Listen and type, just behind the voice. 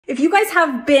If you guys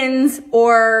have bins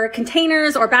or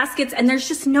containers or baskets and there's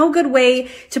just no good way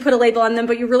to put a label on them,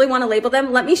 but you really want to label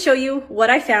them, let me show you what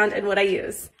I found and what I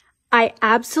use. I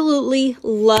absolutely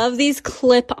love these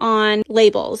clip-on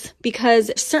labels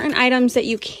because certain items that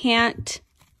you can't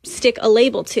stick a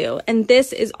label to, and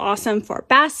this is awesome for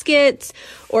baskets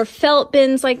or felt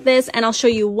bins like this, and I'll show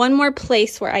you one more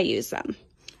place where I use them.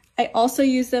 I also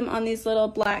use them on these little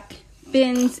black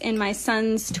bins in my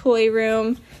son's toy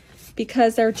room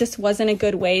because there just wasn't a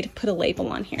good way to put a label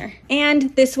on here. And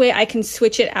this way I can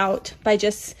switch it out by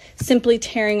just simply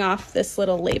tearing off this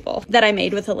little label that I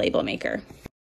made with a label maker.